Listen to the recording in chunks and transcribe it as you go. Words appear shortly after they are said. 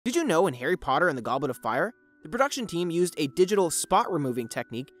you know in Harry Potter and the Goblet of Fire, the production team used a digital spot removing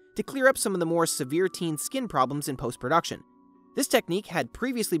technique to clear up some of the more severe teen skin problems in post-production. This technique had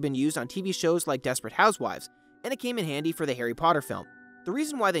previously been used on TV shows like Desperate Housewives, and it came in handy for the Harry Potter film. The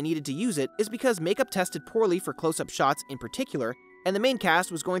reason why they needed to use it is because makeup tested poorly for close-up shots in particular, and the main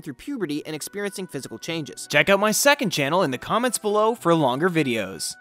cast was going through puberty and experiencing physical changes. Check out my second channel in the comments below for longer videos.